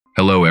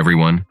Hello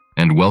everyone,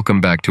 and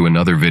welcome back to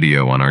another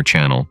video on our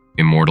channel,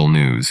 Immortal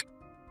News.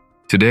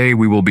 Today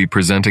we will be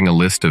presenting a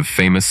list of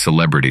famous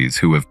celebrities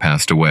who have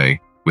passed away,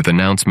 with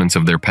announcements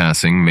of their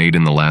passing made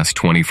in the last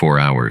 24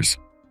 hours.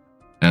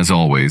 As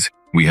always,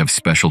 we have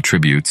special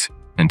tributes,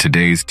 and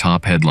today's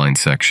top headline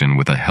section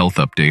with a health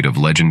update of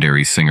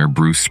legendary singer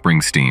Bruce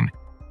Springsteen.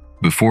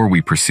 Before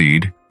we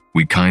proceed,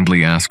 we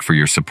kindly ask for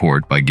your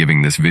support by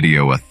giving this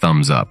video a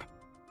thumbs up.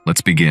 Let's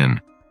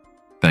begin.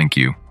 Thank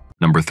you.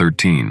 Number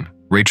 13.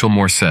 Rachel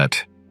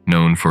Morcett,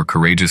 known for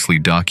courageously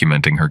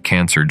documenting her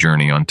cancer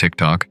journey on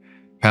TikTok,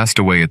 passed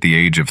away at the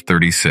age of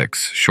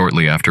 36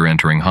 shortly after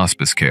entering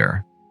hospice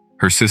care.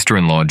 Her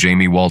sister-in-law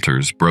Jamie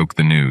Walters broke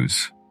the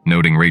news,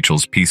 noting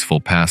Rachel's peaceful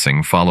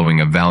passing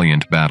following a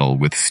valiant battle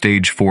with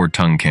stage 4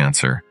 tongue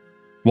cancer.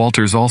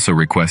 Walters also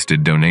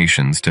requested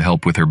donations to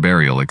help with her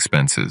burial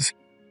expenses,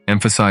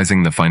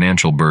 emphasizing the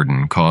financial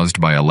burden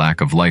caused by a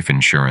lack of life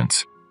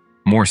insurance.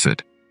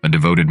 Morcett, a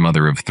devoted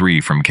mother of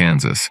 3 from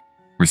Kansas,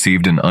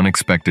 received an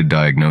unexpected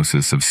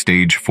diagnosis of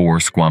stage 4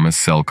 squamous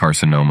cell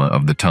carcinoma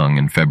of the tongue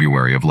in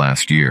February of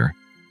last year,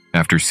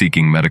 after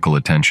seeking medical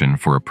attention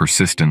for a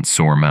persistent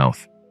sore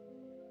mouth.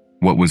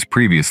 What was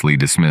previously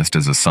dismissed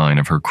as a sign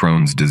of her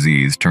Crohn's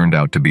disease turned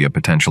out to be a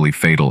potentially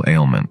fatal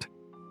ailment.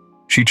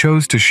 She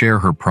chose to share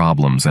her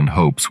problems and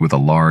hopes with a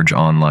large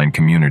online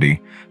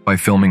community by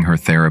filming her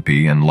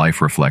therapy and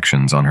life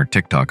reflections on her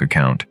TikTok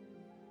account.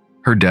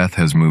 Her death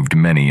has moved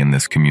many in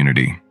this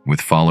community, with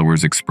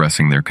followers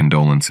expressing their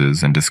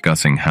condolences and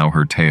discussing how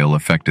her tale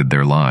affected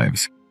their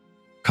lives.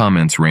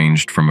 Comments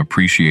ranged from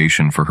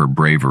appreciation for her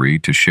bravery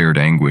to shared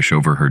anguish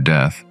over her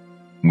death,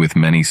 with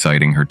many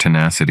citing her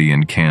tenacity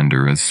and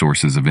candor as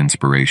sources of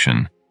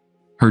inspiration.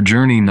 Her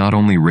journey not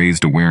only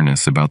raised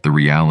awareness about the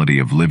reality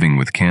of living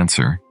with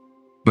cancer,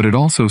 but it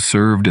also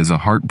served as a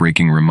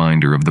heartbreaking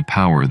reminder of the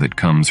power that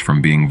comes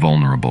from being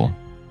vulnerable.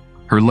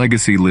 Her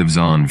legacy lives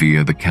on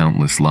via the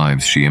countless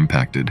lives she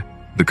impacted,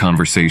 the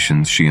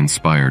conversations she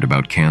inspired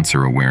about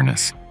cancer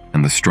awareness,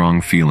 and the strong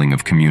feeling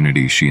of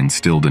community she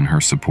instilled in her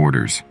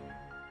supporters.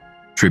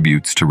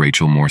 Tributes to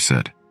Rachel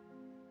Morcett.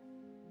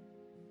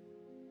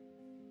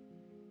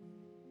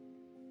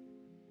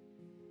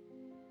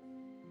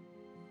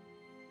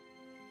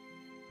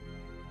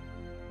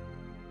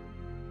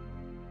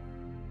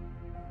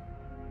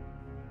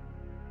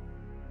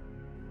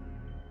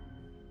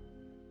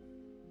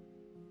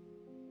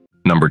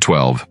 Number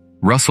 12.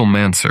 Russell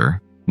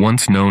Manser,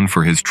 once known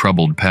for his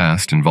troubled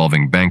past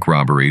involving bank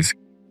robberies,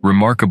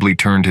 remarkably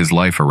turned his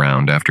life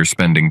around after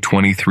spending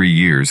 23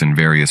 years in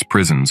various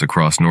prisons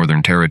across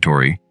Northern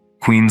Territory,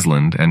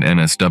 Queensland, and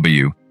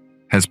NSW,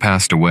 has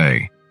passed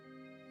away.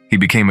 He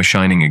became a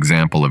shining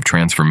example of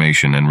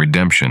transformation and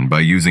redemption by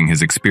using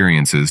his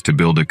experiences to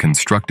build a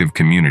constructive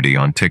community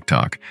on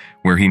TikTok,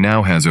 where he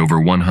now has over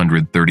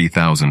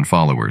 130,000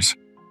 followers.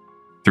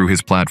 Through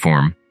his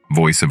platform,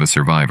 Voice of a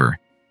Survivor,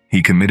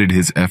 he committed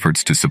his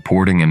efforts to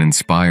supporting and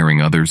inspiring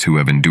others who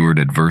have endured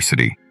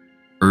adversity,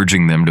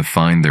 urging them to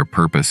find their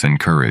purpose and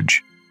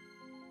courage.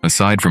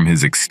 Aside from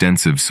his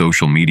extensive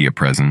social media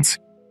presence,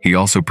 he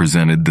also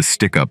presented the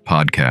Stick Up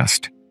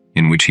podcast,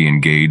 in which he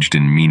engaged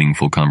in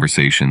meaningful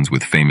conversations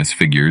with famous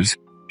figures,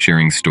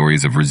 sharing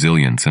stories of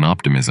resilience and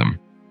optimism.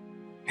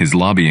 His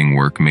lobbying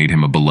work made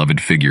him a beloved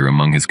figure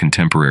among his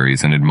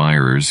contemporaries and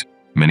admirers,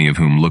 many of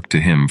whom looked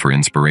to him for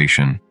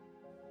inspiration.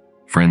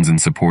 Friends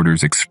and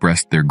supporters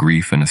expressed their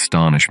grief and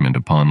astonishment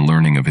upon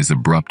learning of his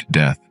abrupt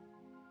death.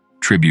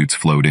 Tributes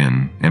flowed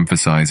in,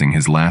 emphasizing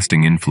his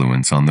lasting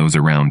influence on those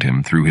around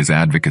him through his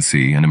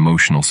advocacy and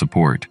emotional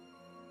support.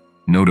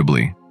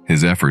 Notably,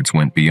 his efforts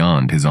went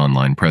beyond his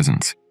online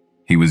presence.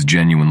 He was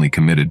genuinely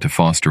committed to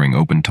fostering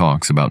open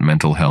talks about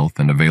mental health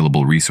and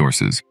available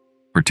resources,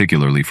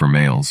 particularly for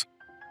males.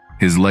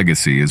 His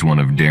legacy is one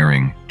of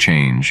daring,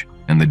 change,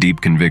 and the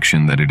deep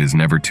conviction that it is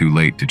never too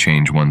late to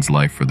change one's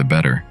life for the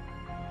better.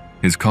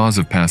 His cause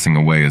of passing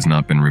away has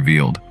not been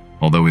revealed,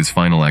 although his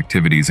final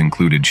activities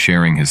included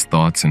sharing his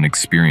thoughts and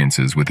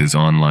experiences with his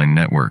online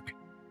network.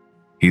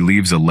 He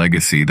leaves a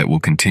legacy that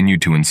will continue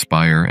to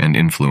inspire and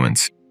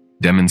influence,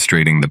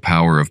 demonstrating the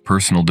power of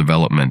personal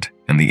development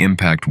and the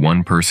impact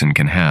one person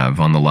can have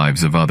on the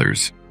lives of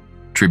others.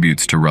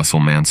 Tributes to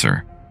Russell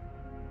Manser.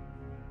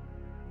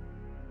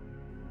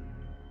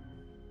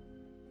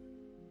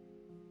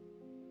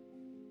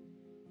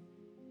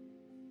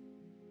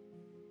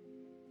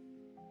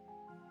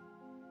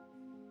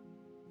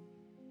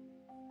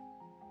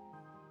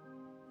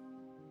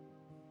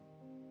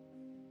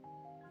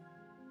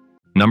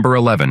 Number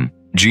 11.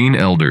 Gene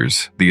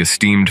Elders, the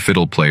esteemed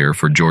fiddle player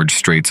for George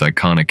Strait's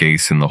iconic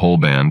Ace in the Hole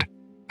band,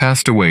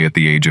 passed away at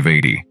the age of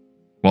 80.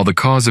 While the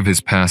cause of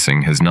his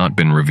passing has not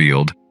been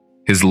revealed,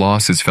 his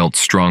loss is felt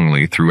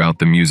strongly throughout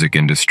the music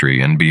industry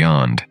and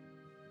beyond.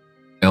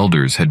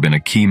 Elders had been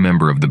a key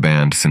member of the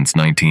band since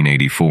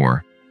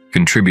 1984,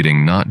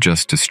 contributing not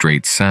just to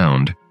Strait's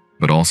sound,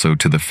 but also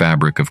to the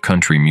fabric of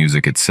country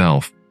music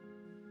itself.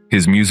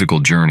 His musical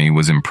journey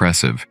was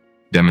impressive,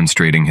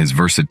 demonstrating his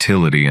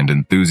versatility and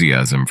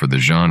enthusiasm for the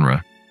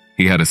genre.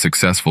 He had a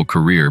successful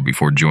career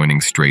before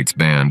joining Strait's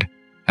band,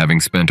 having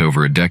spent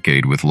over a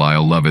decade with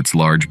Lyle Lovett's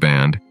large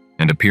band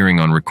and appearing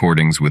on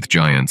recordings with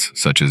giants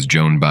such as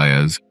Joan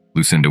Baez,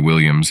 Lucinda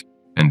Williams,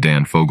 and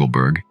Dan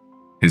Fogelberg.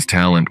 His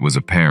talent was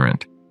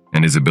apparent,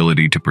 and his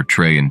ability to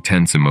portray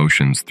intense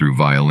emotions through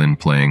violin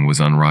playing was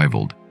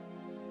unrivaled.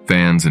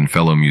 Fans and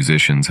fellow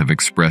musicians have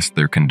expressed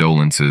their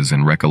condolences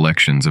and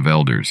recollections of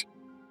Elders.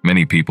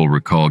 Many people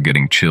recall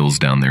getting chills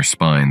down their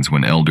spines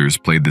when Elders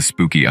played the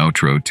spooky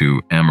outro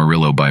to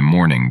Amarillo by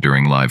Morning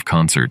during live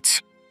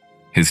concerts.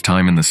 His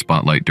time in the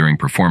spotlight during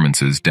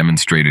performances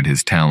demonstrated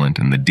his talent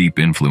and the deep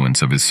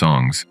influence of his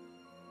songs.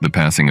 The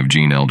passing of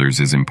Gene Elders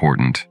is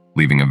important,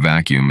 leaving a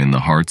vacuum in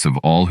the hearts of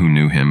all who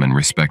knew him and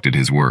respected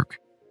his work.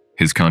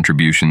 His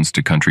contributions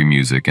to country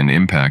music and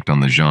impact on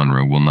the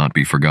genre will not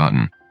be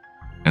forgotten.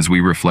 As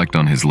we reflect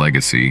on his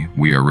legacy,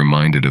 we are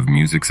reminded of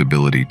music's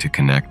ability to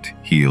connect,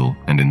 heal,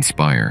 and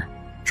inspire.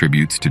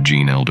 Tributes to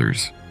Gene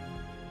Elders.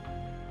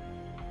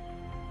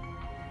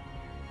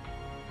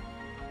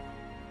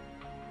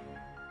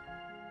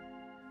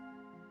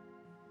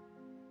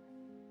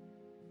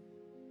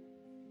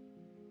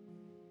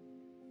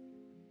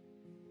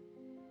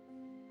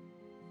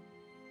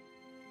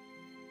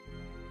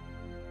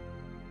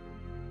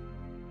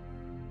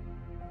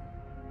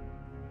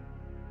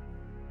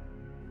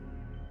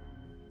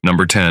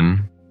 Number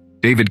 10.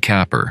 David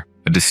Capper,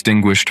 a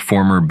distinguished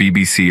former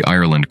BBC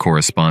Ireland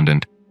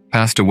correspondent,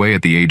 passed away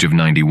at the age of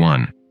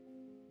 91.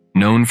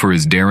 Known for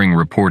his daring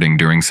reporting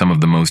during some of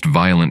the most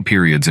violent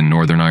periods in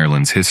Northern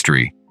Ireland's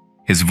history,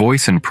 his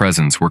voice and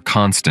presence were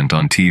constant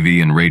on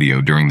TV and radio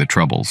during the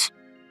Troubles.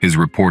 His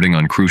reporting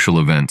on crucial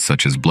events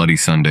such as Bloody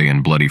Sunday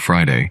and Bloody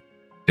Friday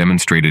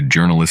demonstrated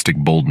journalistic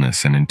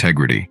boldness and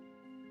integrity.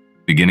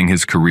 Beginning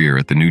his career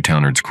at the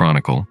Newtownards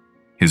Chronicle,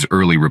 his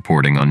early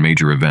reporting on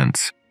major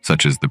events,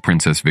 such as the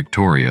Princess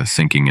Victoria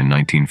sinking in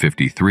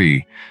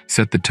 1953,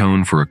 set the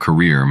tone for a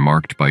career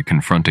marked by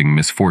confronting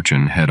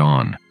misfortune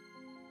head-on.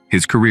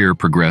 His career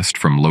progressed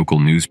from local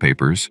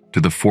newspapers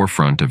to the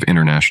forefront of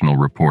international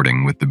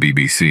reporting, with the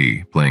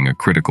BBC playing a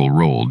critical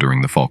role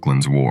during the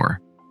Falklands War.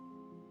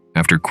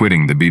 After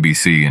quitting the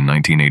BBC in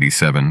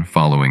 1987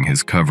 following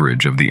his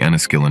coverage of the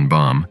Enniskillen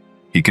bomb,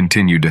 he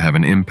continued to have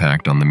an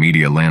impact on the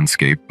media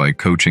landscape by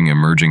coaching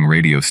emerging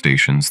radio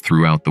stations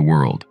throughout the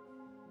world.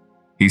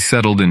 He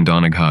settled in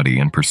Donaghadee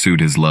and pursued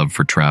his love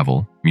for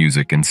travel,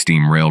 music, and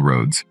steam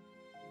railroads.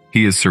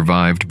 He is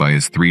survived by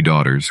his 3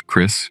 daughters,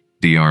 Chris,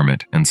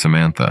 Diarmid, and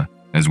Samantha,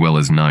 as well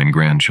as 9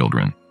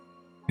 grandchildren.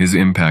 His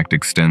impact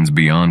extends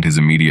beyond his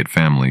immediate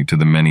family to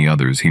the many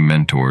others he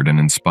mentored and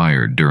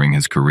inspired during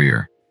his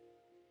career.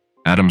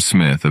 Adam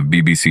Smith of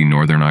BBC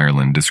Northern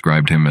Ireland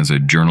described him as a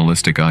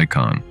journalistic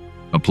icon,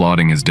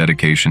 applauding his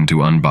dedication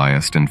to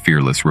unbiased and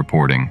fearless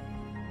reporting.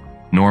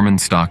 Norman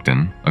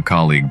Stockton, a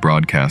colleague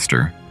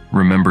broadcaster,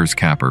 remembers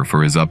Capper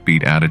for his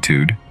upbeat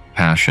attitude,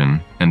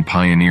 passion, and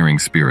pioneering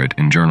spirit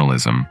in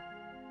journalism.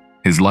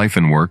 His life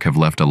and work have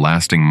left a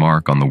lasting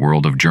mark on the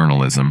world of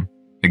journalism,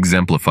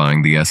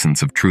 exemplifying the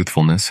essence of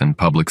truthfulness and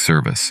public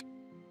service.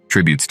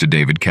 Tributes to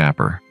David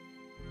Capper.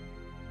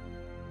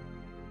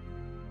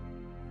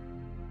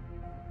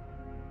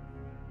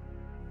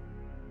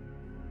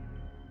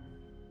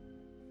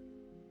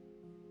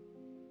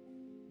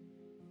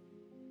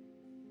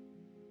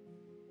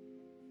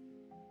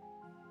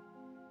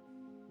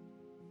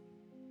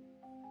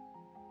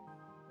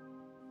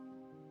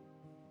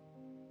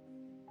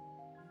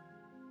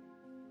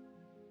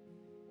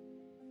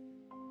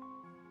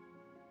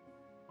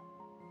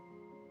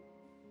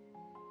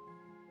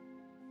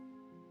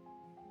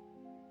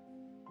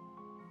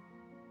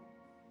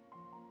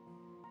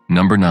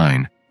 Number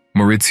 9.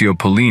 Maurizio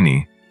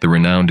Pollini, the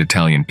renowned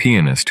Italian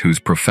pianist whose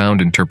profound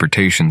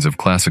interpretations of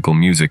classical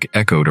music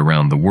echoed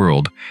around the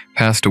world,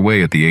 passed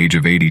away at the age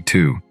of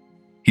 82.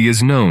 He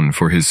is known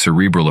for his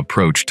cerebral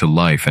approach to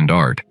life and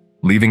art,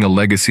 leaving a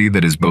legacy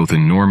that is both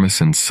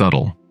enormous and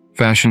subtle,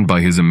 fashioned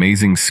by his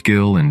amazing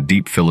skill and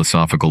deep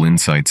philosophical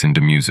insights into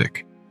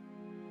music.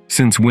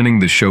 Since winning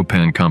the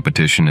Chopin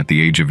competition at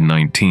the age of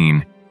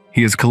 19,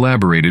 he has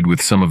collaborated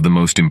with some of the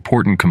most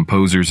important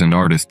composers and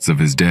artists of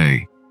his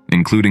day,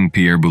 including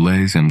Pierre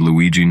Boulez and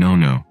Luigi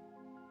Nono.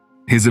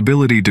 His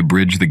ability to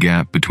bridge the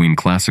gap between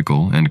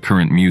classical and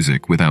current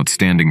music with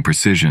outstanding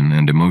precision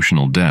and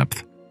emotional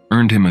depth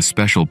earned him a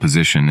special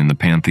position in the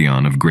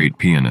pantheon of great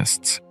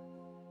pianists.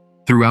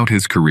 Throughout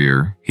his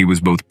career, he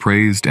was both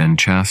praised and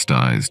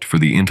chastised for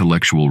the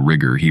intellectual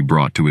rigor he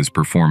brought to his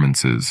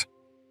performances.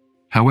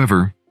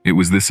 However, it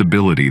was this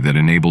ability that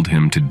enabled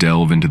him to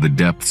delve into the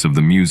depths of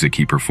the music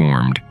he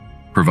performed,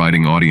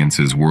 providing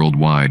audiences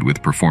worldwide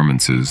with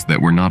performances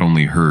that were not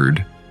only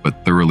heard,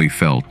 but thoroughly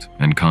felt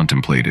and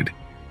contemplated.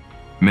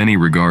 Many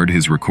regard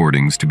his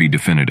recordings to be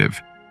definitive,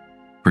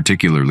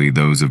 particularly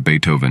those of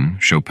Beethoven,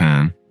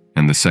 Chopin,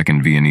 and the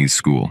Second Viennese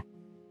School.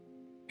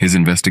 His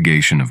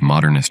investigation of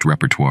modernist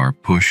repertoire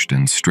pushed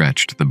and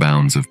stretched the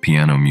bounds of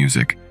piano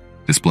music,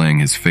 displaying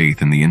his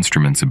faith in the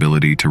instrument's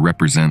ability to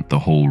represent the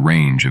whole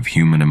range of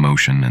human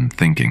emotion and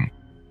thinking.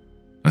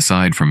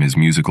 Aside from his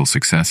musical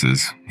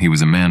successes, he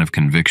was a man of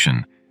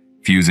conviction,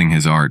 fusing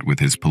his art with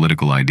his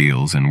political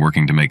ideals and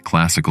working to make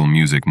classical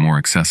music more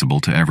accessible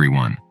to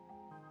everyone.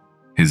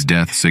 His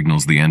death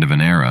signals the end of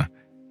an era,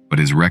 but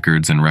his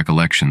records and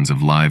recollections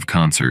of live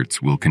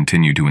concerts will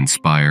continue to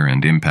inspire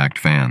and impact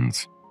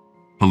fans.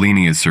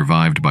 Pollini is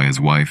survived by his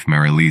wife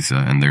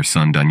Marilisa and their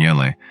son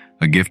Daniele,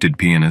 a gifted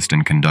pianist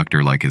and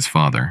conductor like his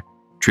father.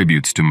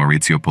 Tributes to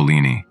Maurizio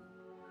Pollini.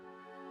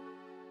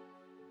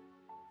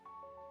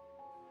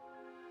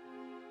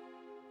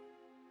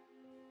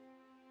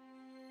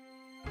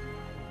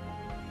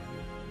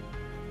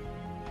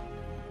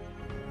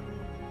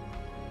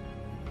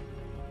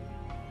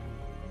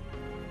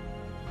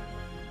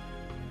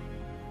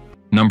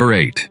 Number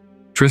 8.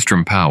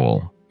 Tristram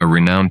Powell, a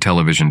renowned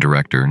television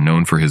director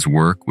known for his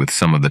work with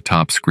some of the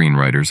top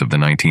screenwriters of the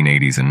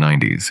 1980s and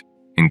 90s,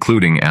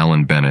 including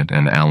Alan Bennett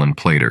and Alan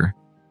Plater,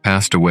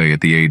 passed away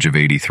at the age of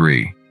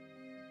 83.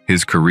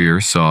 His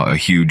career saw a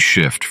huge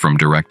shift from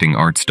directing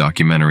arts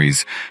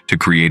documentaries to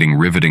creating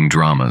riveting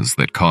dramas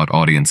that caught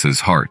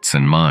audiences' hearts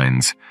and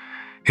minds.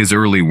 His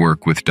early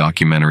work with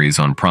documentaries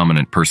on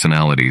prominent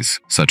personalities,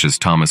 such as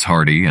Thomas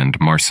Hardy and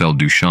Marcel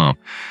Duchamp,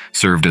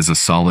 served as a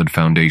solid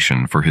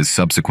foundation for his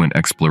subsequent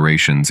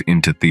explorations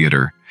into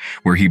theater,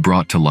 where he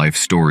brought to life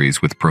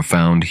stories with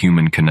profound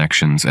human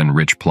connections and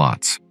rich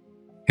plots.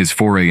 His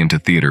foray into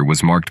theater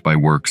was marked by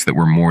works that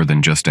were more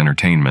than just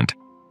entertainment,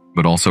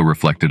 but also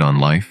reflected on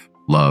life,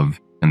 love,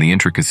 and the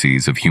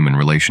intricacies of human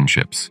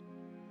relationships.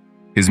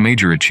 His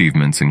major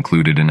achievements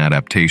included an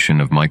adaptation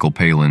of Michael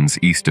Palin's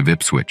East of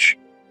Ipswich,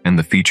 and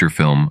the feature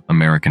film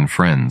American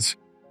Friends,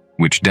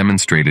 which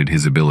demonstrated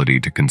his ability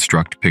to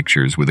construct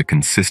pictures with a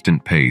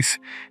consistent pace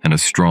and a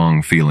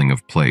strong feeling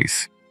of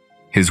place.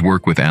 His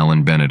work with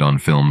Alan Bennett on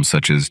films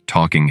such as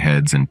Talking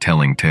Heads and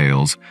Telling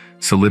Tales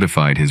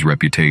solidified his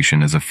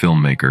reputation as a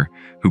filmmaker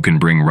who can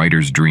bring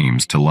writers'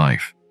 dreams to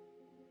life.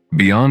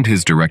 Beyond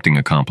his directing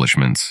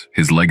accomplishments,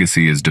 his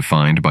legacy is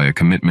defined by a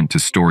commitment to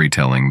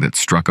storytelling that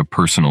struck a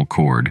personal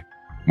chord,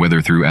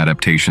 whether through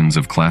adaptations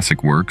of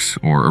classic works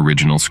or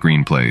original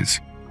screenplays.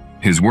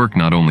 His work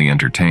not only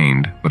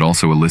entertained, but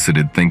also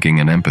elicited thinking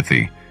and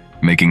empathy,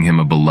 making him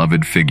a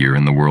beloved figure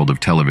in the world of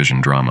television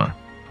drama.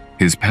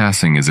 His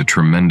passing is a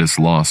tremendous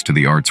loss to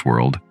the arts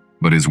world,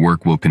 but his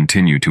work will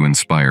continue to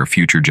inspire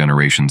future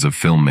generations of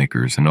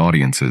filmmakers and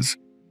audiences.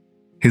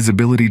 His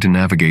ability to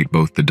navigate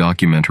both the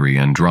documentary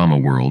and drama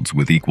worlds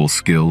with equal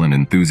skill and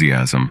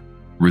enthusiasm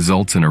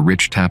results in a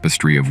rich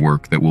tapestry of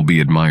work that will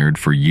be admired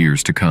for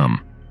years to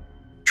come.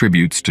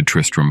 Tributes to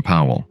Tristram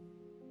Powell.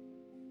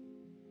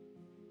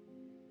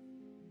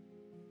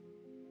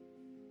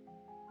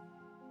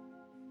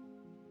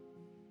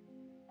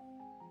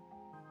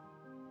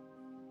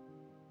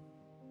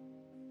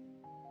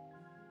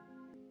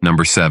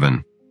 Number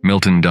 7.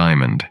 Milton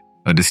Diamond,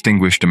 a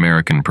distinguished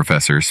American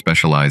professor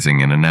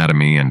specializing in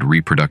anatomy and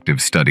reproductive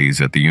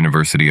studies at the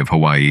University of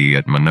Hawaii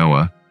at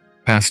Manoa,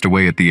 passed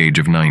away at the age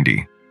of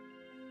 90.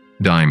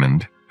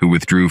 Diamond, who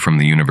withdrew from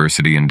the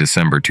university in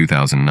December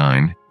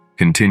 2009,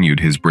 continued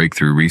his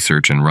breakthrough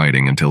research and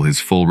writing until his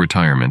full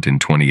retirement in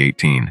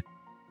 2018.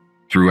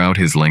 Throughout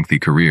his lengthy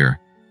career,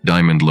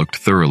 Diamond looked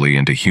thoroughly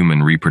into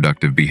human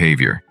reproductive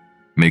behavior,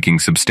 making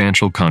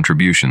substantial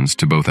contributions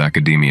to both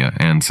academia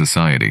and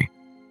society.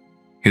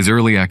 His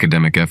early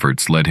academic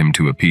efforts led him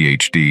to a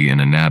PhD in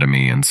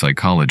anatomy and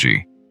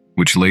psychology,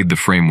 which laid the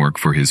framework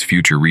for his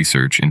future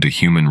research into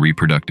human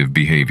reproductive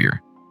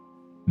behavior.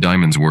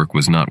 Diamond's work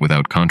was not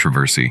without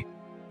controversy,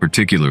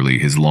 particularly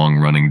his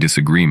long-running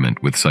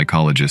disagreement with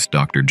psychologist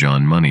Dr.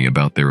 John Money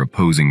about their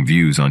opposing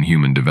views on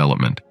human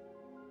development.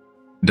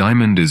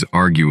 Diamond is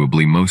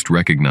arguably most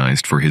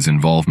recognized for his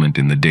involvement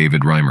in the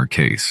David Reimer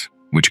case,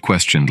 which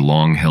questioned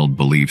long-held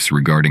beliefs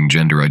regarding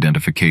gender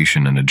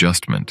identification and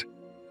adjustment.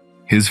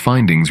 His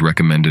findings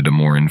recommended a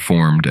more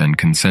informed and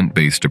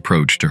consent-based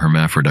approach to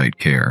hermaphrodite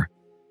care,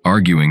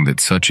 arguing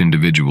that such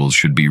individuals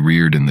should be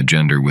reared in the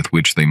gender with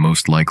which they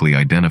most likely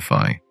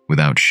identify,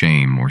 without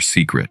shame or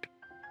secret.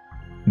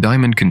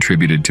 Diamond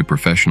contributed to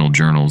professional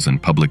journals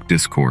and public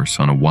discourse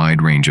on a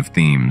wide range of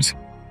themes,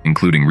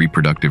 including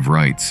reproductive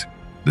rights,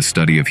 the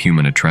study of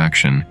human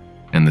attraction,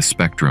 and the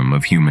spectrum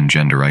of human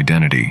gender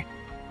identity.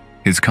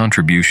 His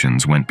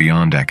contributions went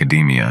beyond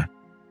academia.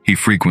 He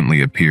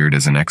frequently appeared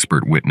as an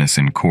expert witness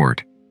in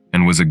court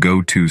and was a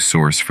go-to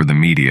source for the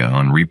media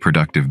on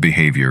reproductive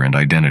behavior and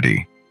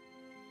identity.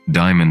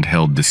 Diamond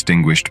held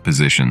distinguished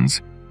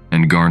positions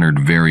and garnered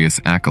various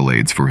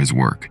accolades for his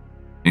work,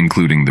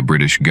 including the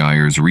British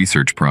Geyers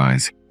Research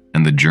Prize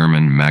and the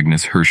German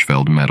Magnus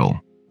Hirschfeld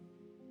Medal.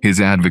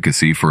 His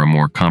advocacy for a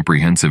more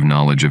comprehensive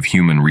knowledge of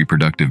human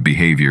reproductive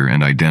behavior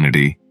and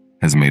identity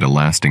has made a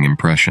lasting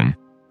impression.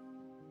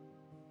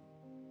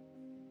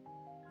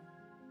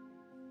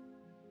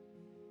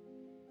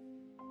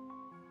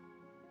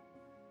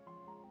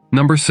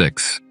 Number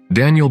 6.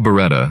 Daniel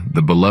Beretta,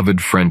 the beloved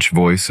French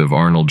voice of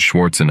Arnold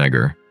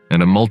Schwarzenegger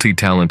and a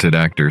multi-talented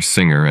actor,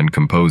 singer, and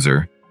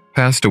composer,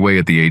 passed away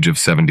at the age of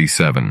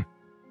 77.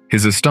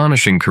 His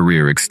astonishing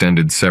career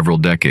extended several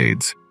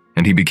decades,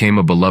 and he became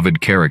a beloved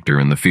character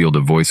in the field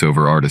of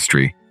voiceover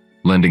artistry,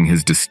 lending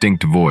his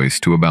distinct voice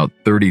to about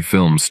 30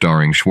 films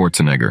starring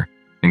Schwarzenegger,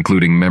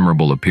 including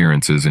memorable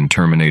appearances in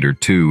Terminator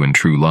 2 and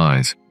True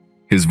Lies.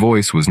 His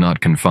voice was not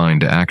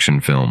confined to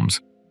action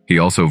films. He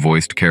also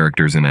voiced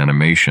characters in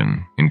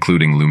animation,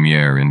 including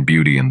Lumiere in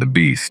Beauty and the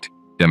Beast,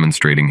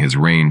 demonstrating his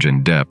range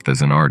and depth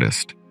as an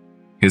artist.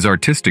 His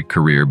artistic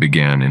career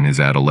began in his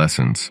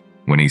adolescence,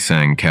 when he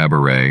sang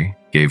cabaret,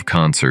 gave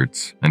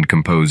concerts, and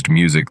composed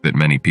music that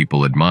many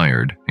people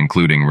admired,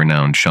 including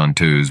renowned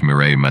chanteuse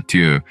Mireille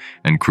Mathieu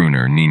and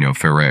crooner Nino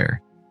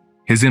Ferrer.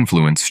 His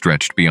influence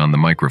stretched beyond the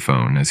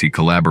microphone as he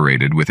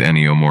collaborated with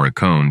Ennio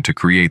Morricone to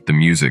create the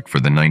music for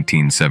the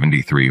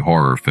 1973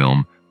 horror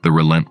film The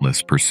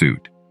Relentless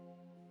Pursuit.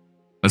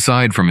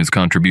 Aside from his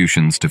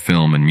contributions to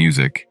film and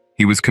music,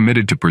 he was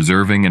committed to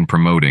preserving and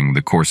promoting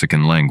the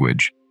Corsican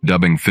language,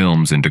 dubbing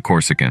films into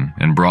Corsican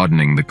and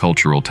broadening the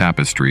cultural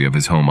tapestry of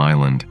his home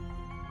island.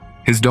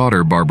 His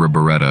daughter, Barbara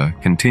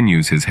Beretta,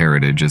 continues his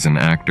heritage as an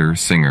actor,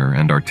 singer,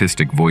 and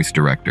artistic voice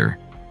director.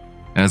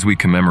 As we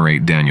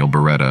commemorate Daniel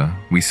Beretta,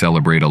 we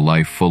celebrate a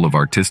life full of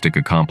artistic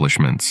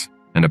accomplishments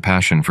and a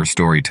passion for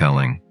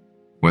storytelling,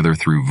 whether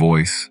through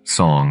voice,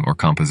 song, or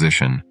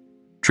composition.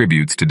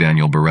 Tributes to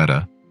Daniel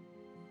Beretta.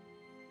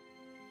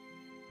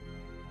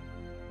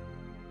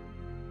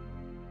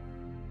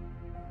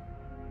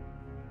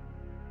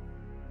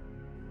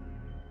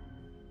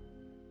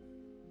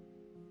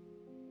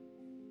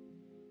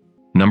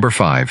 Number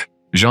 5.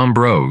 Jean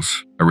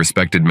Bros, a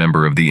respected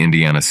member of the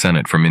Indiana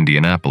Senate from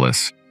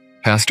Indianapolis,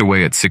 passed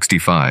away at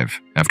 65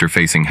 after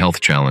facing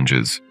health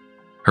challenges.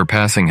 Her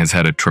passing has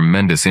had a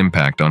tremendous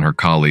impact on her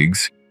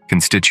colleagues,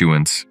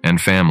 constituents, and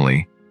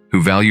family,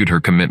 who valued her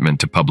commitment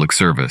to public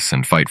service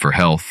and fight for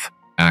health,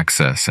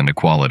 access, and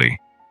equality.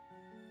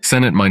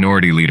 Senate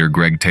Minority Leader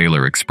Greg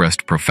Taylor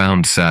expressed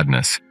profound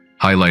sadness,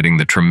 highlighting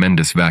the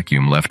tremendous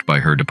vacuum left by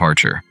her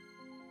departure.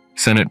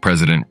 Senate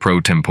President pro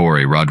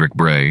tempore Roderick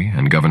Bray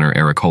and Governor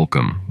Eric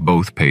Holcomb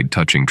both paid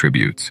touching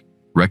tributes,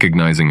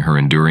 recognizing her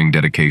enduring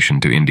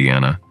dedication to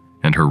Indiana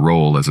and her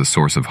role as a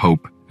source of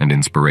hope and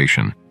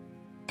inspiration.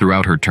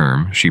 Throughout her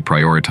term, she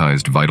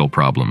prioritized vital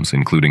problems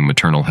including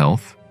maternal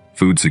health,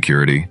 food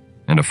security,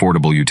 and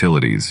affordable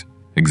utilities,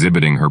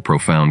 exhibiting her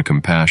profound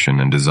compassion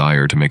and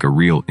desire to make a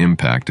real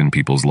impact in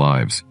people's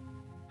lives.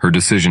 Her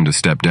decision to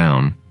step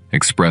down,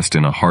 expressed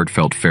in a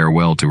heartfelt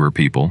farewell to her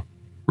people,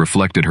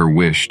 reflected her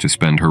wish to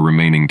spend her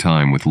remaining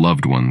time with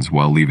loved ones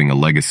while leaving a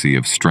legacy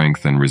of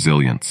strength and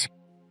resilience.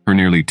 Her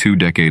nearly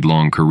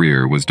 2-decade-long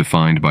career was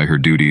defined by her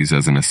duties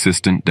as an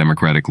assistant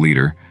Democratic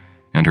leader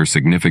and her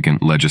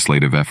significant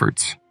legislative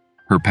efforts.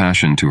 Her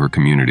passion to her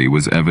community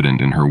was evident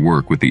in her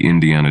work with the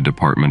Indiana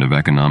Department of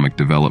Economic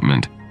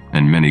Development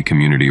and many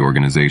community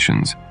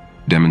organizations,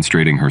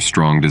 demonstrating her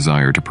strong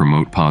desire to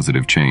promote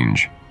positive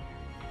change.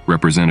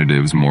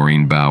 Representatives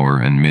Maureen Bauer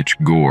and Mitch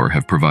Gore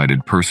have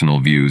provided personal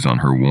views on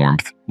her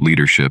warmth,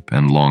 leadership,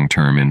 and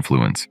long-term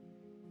influence.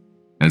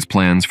 As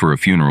plans for a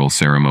funeral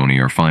ceremony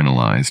are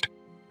finalized,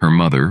 her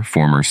mother,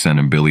 former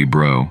Senator Billy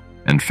Bro,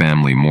 and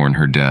family mourn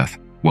her death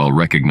while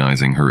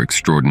recognizing her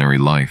extraordinary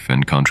life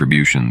and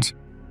contributions.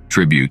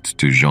 Tributes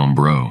to Jean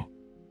Bro.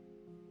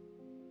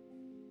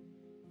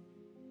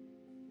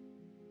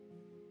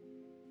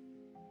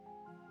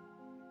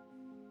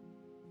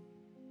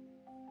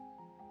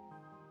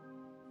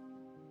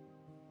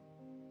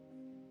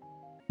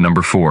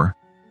 Number 4.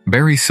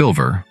 Barry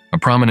Silver, a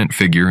prominent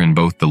figure in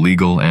both the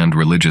legal and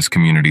religious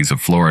communities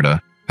of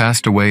Florida,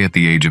 passed away at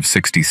the age of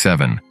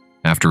 67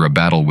 after a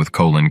battle with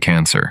colon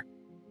cancer.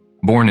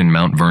 Born in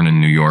Mount Vernon,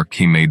 New York,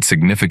 he made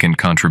significant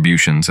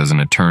contributions as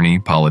an attorney,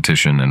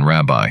 politician, and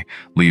rabbi,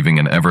 leaving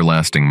an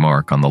everlasting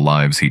mark on the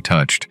lives he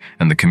touched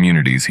and the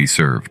communities he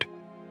served.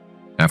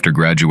 After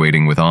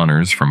graduating with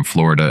honors from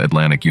Florida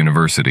Atlantic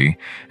University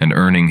and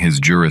earning his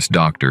Juris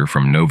Doctor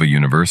from Nova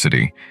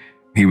University,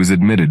 he was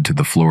admitted to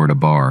the Florida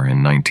Bar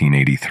in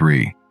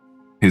 1983.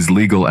 His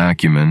legal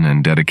acumen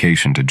and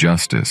dedication to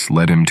justice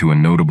led him to a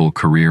notable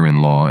career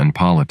in law and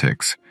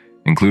politics,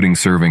 including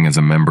serving as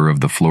a member of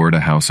the Florida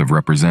House of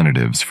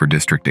Representatives for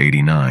District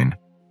 89.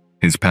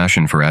 His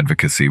passion for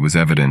advocacy was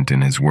evident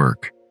in his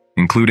work,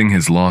 including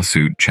his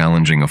lawsuit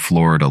challenging a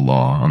Florida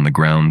law on the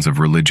grounds of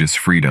religious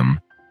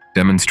freedom,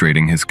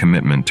 demonstrating his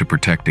commitment to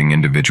protecting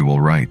individual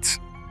rights.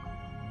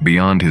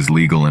 Beyond his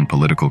legal and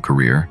political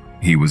career,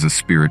 he was a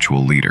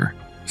spiritual leader,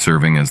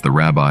 serving as the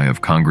rabbi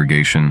of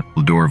Congregation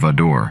L'Dor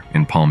Vador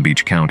in Palm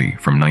Beach County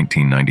from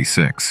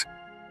 1996.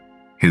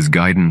 His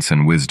guidance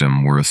and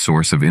wisdom were a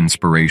source of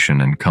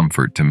inspiration and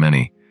comfort to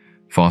many,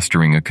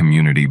 fostering a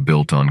community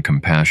built on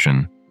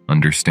compassion,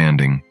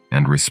 understanding,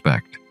 and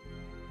respect.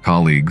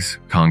 Colleagues,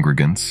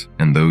 congregants,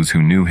 and those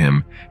who knew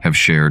him have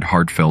shared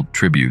heartfelt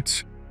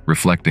tributes,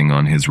 reflecting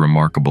on his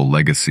remarkable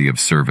legacy of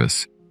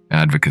service,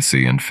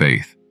 advocacy, and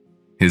faith.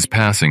 His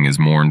passing is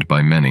mourned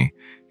by many,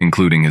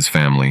 including his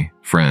family,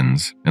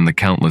 friends, and the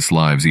countless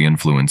lives he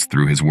influenced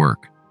through his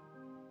work.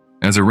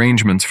 As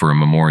arrangements for a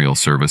memorial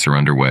service are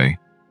underway,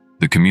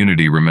 the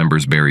community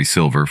remembers Barry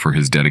Silver for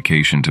his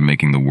dedication to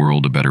making the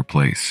world a better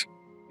place.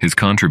 His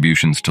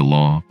contributions to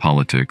law,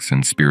 politics,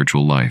 and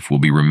spiritual life will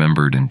be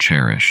remembered and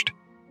cherished.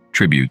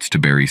 Tributes to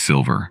Barry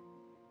Silver.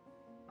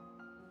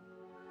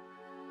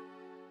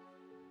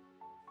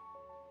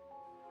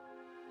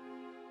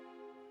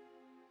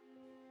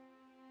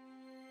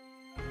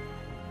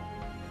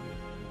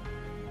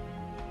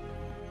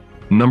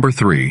 Number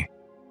 3.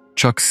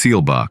 Chuck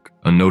Seelbach,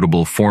 a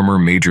notable former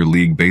Major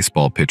League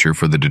Baseball pitcher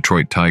for the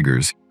Detroit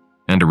Tigers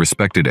and a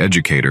respected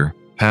educator,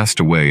 passed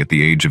away at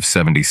the age of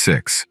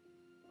 76.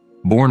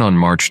 Born on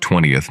March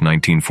 20,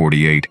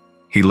 1948,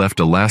 he left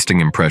a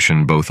lasting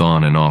impression both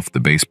on and off the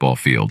baseball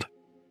field.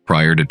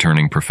 Prior to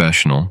turning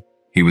professional,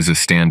 he was a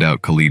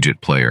standout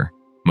collegiate player,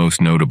 most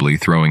notably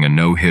throwing a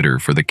no-hitter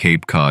for the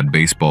Cape Cod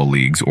Baseball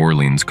League's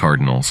Orleans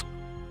Cardinals,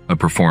 a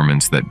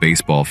performance that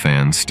baseball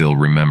fans still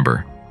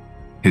remember.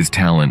 His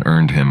talent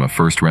earned him a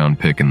first-round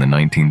pick in the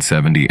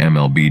 1970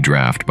 MLB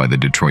draft by the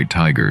Detroit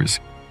Tigers,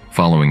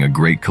 following a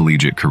great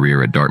collegiate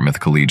career at Dartmouth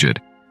Collegiate,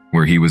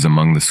 where he was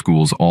among the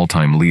school's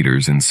all-time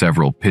leaders in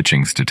several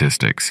pitching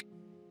statistics.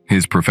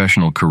 His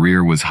professional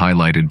career was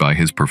highlighted by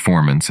his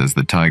performance as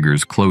the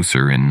Tigers'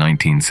 closer in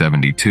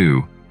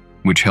 1972,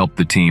 which helped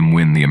the team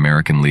win the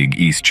American League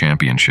East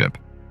Championship.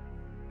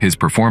 His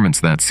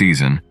performance that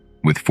season,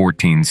 with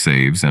 14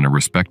 saves and a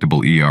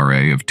respectable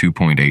ERA of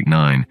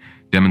 2.89,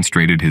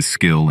 demonstrated his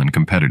skill and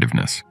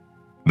competitiveness.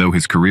 Though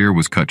his career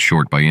was cut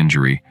short by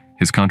injury,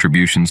 his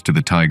contributions to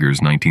the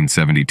Tigers'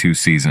 1972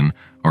 season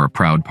are a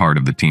proud part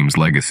of the team's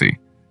legacy.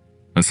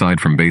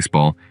 Aside from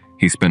baseball,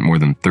 he spent more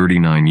than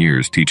 39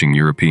 years teaching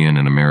European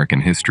and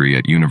American history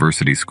at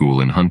University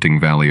School in Hunting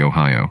Valley,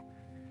 Ohio.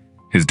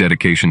 His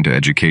dedication to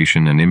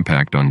education and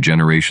impact on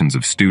generations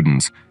of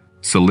students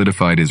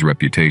solidified his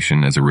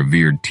reputation as a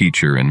revered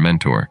teacher and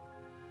mentor.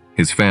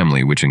 His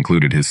family, which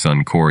included his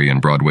son Corey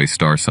and Broadway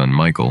star son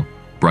Michael,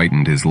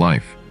 brightened his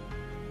life.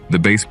 The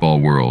baseball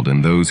world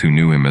and those who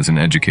knew him as an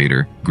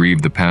educator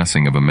grieved the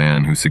passing of a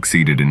man who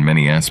succeeded in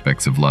many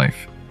aspects of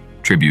life.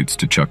 Tributes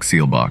to Chuck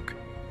Seelbach.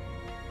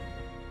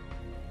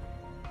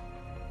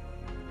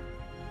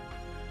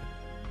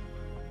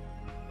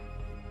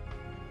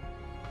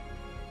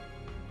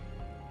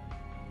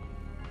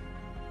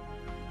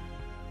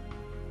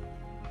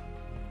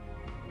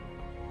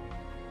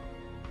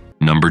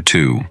 Number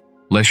 2.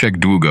 Leszek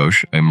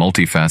Długosz, a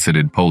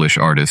multifaceted Polish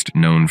artist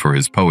known for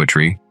his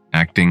poetry,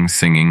 acting,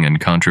 singing, and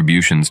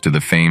contributions to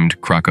the famed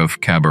Kraków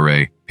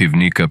cabaret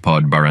Piwnica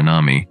pod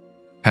Baranami,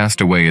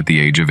 passed away at the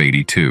age of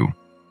 82.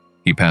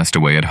 He passed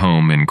away at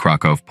home in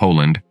Kraków,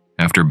 Poland,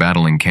 after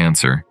battling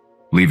cancer,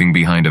 leaving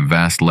behind a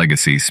vast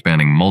legacy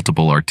spanning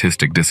multiple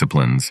artistic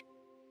disciplines.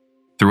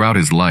 Throughout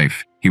his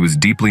life, he was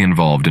deeply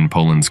involved in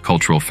Poland's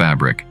cultural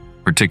fabric,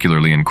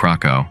 particularly in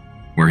Kraków,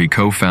 where he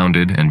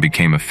co-founded and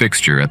became a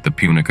fixture at the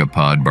Piwnica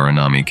pod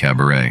Baranami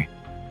cabaret.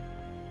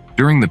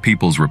 During the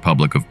People's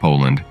Republic of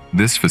Poland,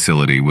 this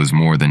facility was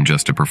more than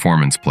just a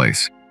performance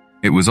place.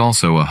 It was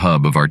also a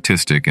hub of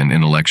artistic and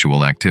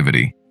intellectual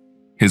activity.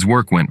 His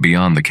work went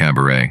beyond the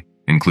cabaret,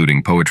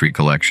 including poetry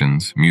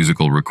collections,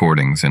 musical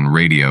recordings, and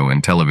radio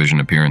and television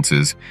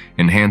appearances,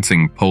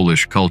 enhancing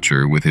Polish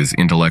culture with his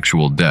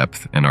intellectual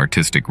depth and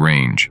artistic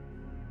range.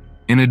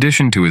 In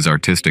addition to his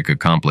artistic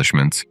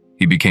accomplishments,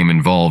 he became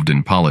involved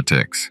in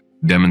politics,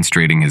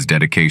 demonstrating his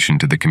dedication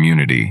to the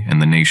community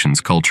and the nation's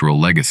cultural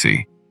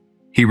legacy.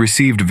 He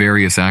received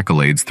various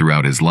accolades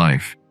throughout his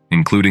life,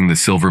 including the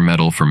Silver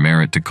Medal for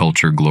Merit to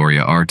Culture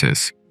Gloria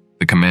Artis,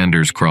 the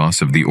Commander's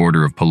Cross of the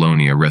Order of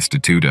Polonia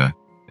Restituta,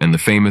 and the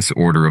famous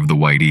Order of the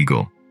White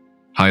Eagle,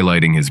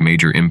 highlighting his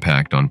major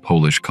impact on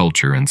Polish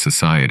culture and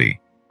society.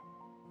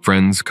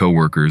 Friends,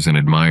 co-workers, and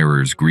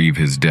admirers grieve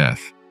his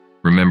death,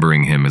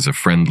 remembering him as a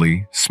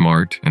friendly,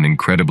 smart, and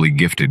incredibly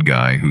gifted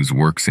guy whose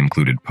works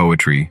included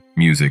poetry,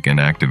 music, and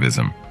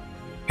activism.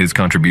 His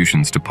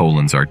contributions to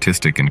Poland's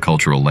artistic and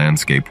cultural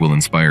landscape will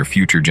inspire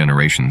future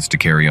generations to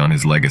carry on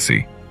his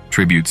legacy.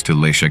 Tributes to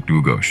Leszek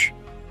Długosz.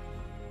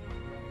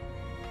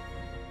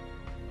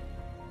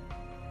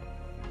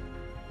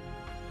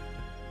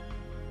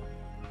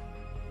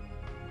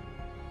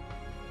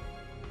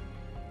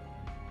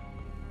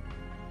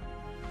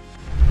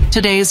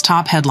 Today's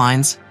top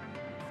headlines.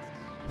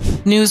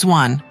 News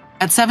 1.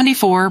 At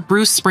 74,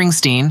 Bruce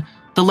Springsteen,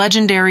 the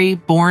legendary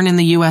Born in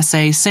the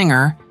USA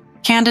singer,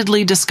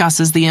 candidly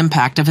discusses the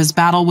impact of his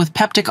battle with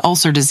peptic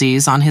ulcer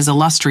disease on his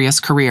illustrious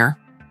career.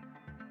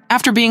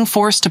 After being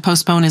forced to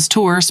postpone his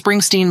tour,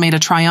 Springsteen made a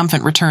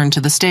triumphant return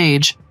to the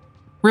stage,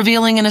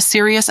 revealing in a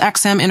Sirius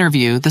XM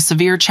interview the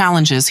severe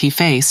challenges he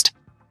faced,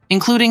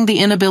 including the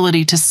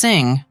inability to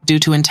sing due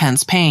to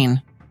intense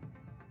pain.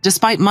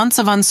 Despite months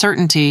of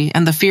uncertainty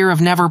and the fear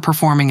of never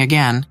performing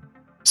again,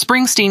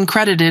 Springsteen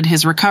credited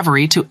his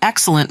recovery to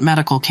excellent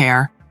medical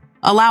care,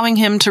 allowing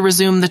him to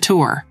resume the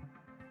tour.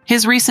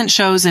 His recent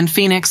shows in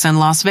Phoenix and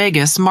Las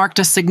Vegas marked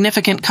a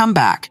significant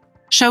comeback,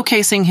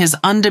 showcasing his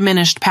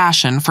undiminished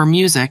passion for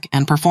music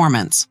and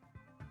performance.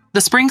 The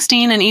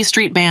Springsteen and E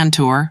Street Band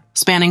Tour,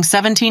 spanning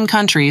 17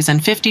 countries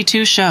and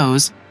 52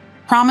 shows,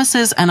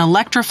 promises an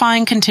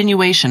electrifying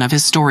continuation of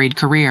his storied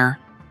career.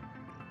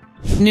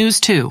 News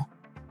 2.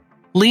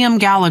 Liam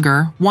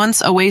Gallagher,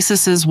 once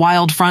Oasis's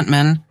wild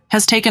frontman,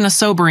 has taken a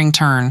sobering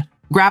turn,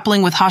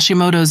 grappling with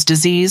Hashimoto's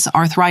disease,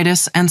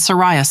 arthritis, and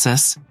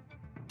psoriasis.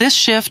 This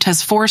shift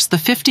has forced the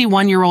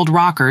 51-year-old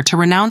rocker to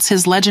renounce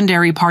his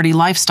legendary party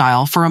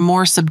lifestyle for a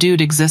more subdued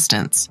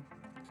existence.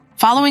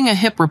 Following a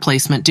hip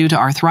replacement due to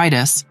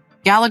arthritis,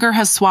 Gallagher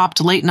has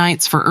swapped late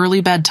nights for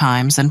early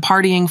bedtimes and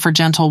partying for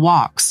gentle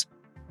walks.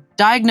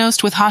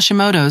 Diagnosed with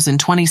Hashimoto's in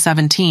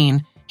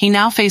 2017, he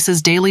now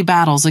faces daily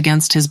battles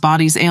against his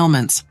body's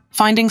ailments,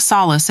 finding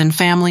solace in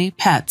family,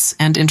 pets,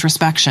 and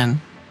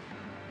introspection.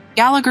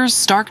 Gallagher's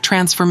stark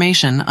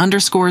transformation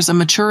underscores a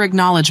mature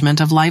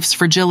acknowledgement of life's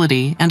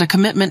fragility and a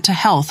commitment to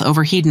health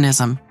over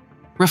hedonism,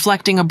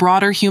 reflecting a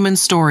broader human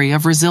story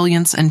of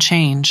resilience and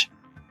change.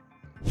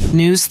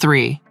 News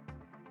 3.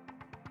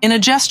 In a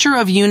gesture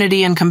of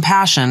unity and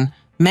compassion,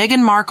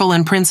 Meghan Markle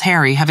and Prince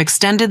Harry have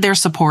extended their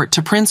support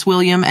to Prince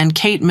William and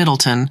Kate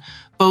Middleton,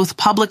 both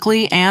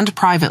publicly and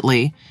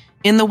privately,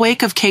 in the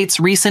wake of Kate's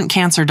recent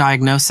cancer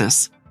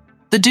diagnosis.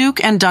 The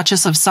Duke and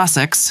Duchess of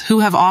Sussex, who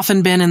have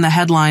often been in the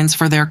headlines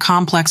for their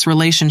complex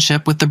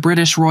relationship with the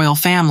British royal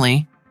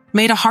family,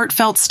 made a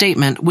heartfelt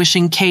statement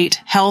wishing Kate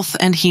health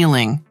and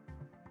healing.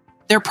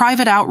 Their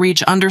private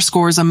outreach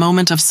underscores a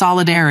moment of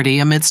solidarity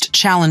amidst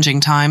challenging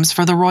times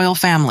for the royal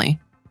family.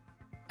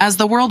 As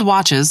the world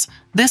watches,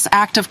 this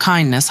act of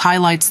kindness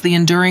highlights the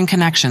enduring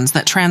connections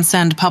that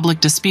transcend public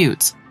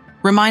disputes,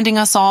 reminding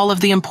us all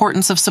of the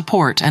importance of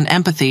support and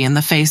empathy in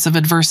the face of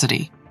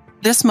adversity.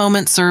 This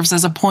moment serves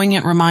as a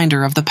poignant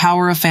reminder of the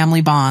power of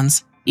family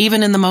bonds,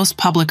 even in the most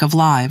public of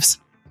lives.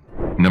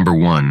 Number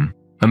 1.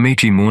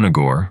 Amaechi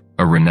Muonagor,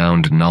 a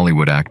renowned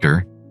Nollywood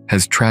actor,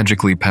 has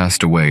tragically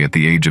passed away at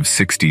the age of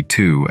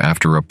 62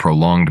 after a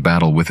prolonged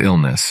battle with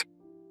illness,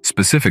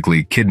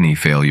 specifically kidney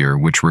failure,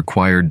 which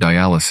required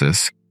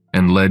dialysis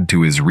and led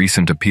to his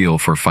recent appeal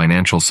for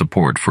financial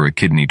support for a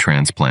kidney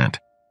transplant.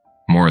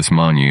 Maurice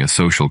Magny, a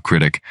social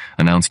critic,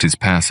 announced his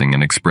passing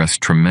and expressed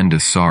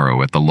tremendous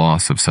sorrow at the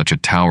loss of such a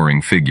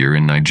towering figure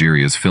in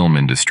Nigeria's film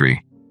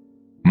industry.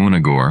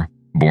 Muonagor,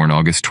 born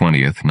August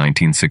 20,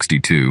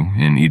 1962,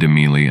 in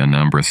Idemili,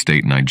 Anambra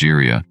State,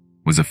 Nigeria,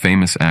 was a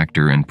famous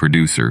actor and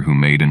producer who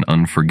made an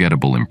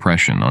unforgettable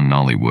impression on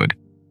Nollywood.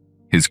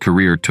 His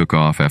career took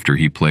off after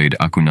he played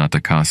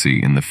Akunata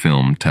Kasi in the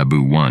film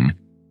Taboo 1,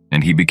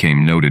 and he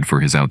became noted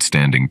for his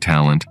outstanding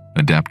talent,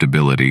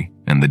 adaptability,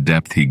 and the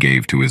depth he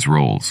gave to his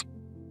roles.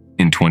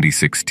 In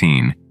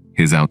 2016,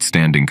 his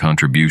outstanding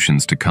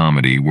contributions to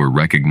comedy were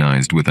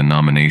recognized with a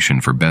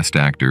nomination for Best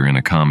Actor in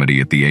a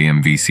Comedy at the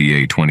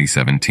AMVCA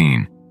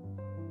 2017.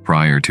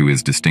 Prior to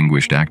his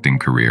distinguished acting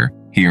career,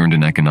 he earned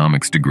an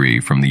economics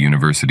degree from the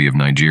University of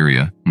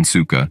Nigeria,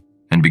 Nsukka,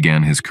 and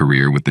began his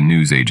career with the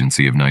News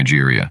Agency of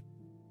Nigeria.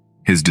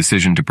 His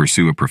decision to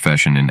pursue a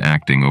profession in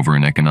acting over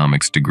an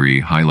economics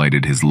degree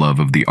highlighted his love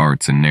of the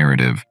arts and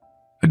narrative,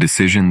 a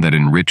decision that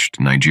enriched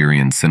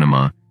Nigerian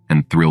cinema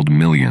and thrilled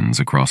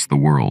millions across the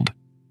world.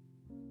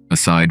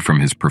 Aside from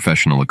his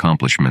professional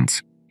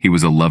accomplishments, he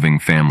was a loving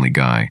family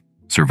guy,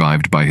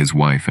 survived by his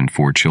wife and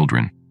 4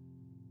 children.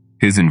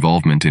 His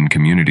involvement in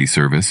community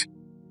service,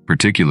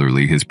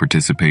 particularly his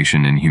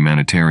participation in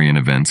humanitarian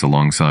events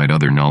alongside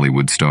other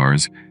Nollywood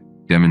stars,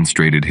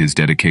 demonstrated his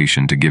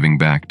dedication to giving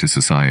back to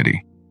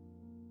society.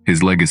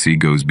 His legacy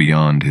goes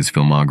beyond his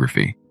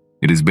filmography.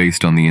 It is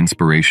based on the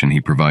inspiration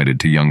he provided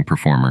to young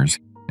performers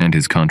and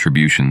his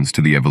contributions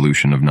to the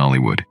evolution of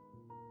Nollywood.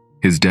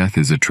 His death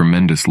is a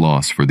tremendous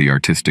loss for the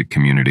artistic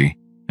community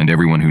and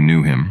everyone who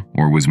knew him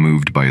or was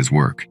moved by his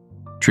work.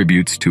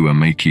 Tributes to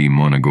Amaechi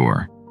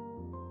Muonagor.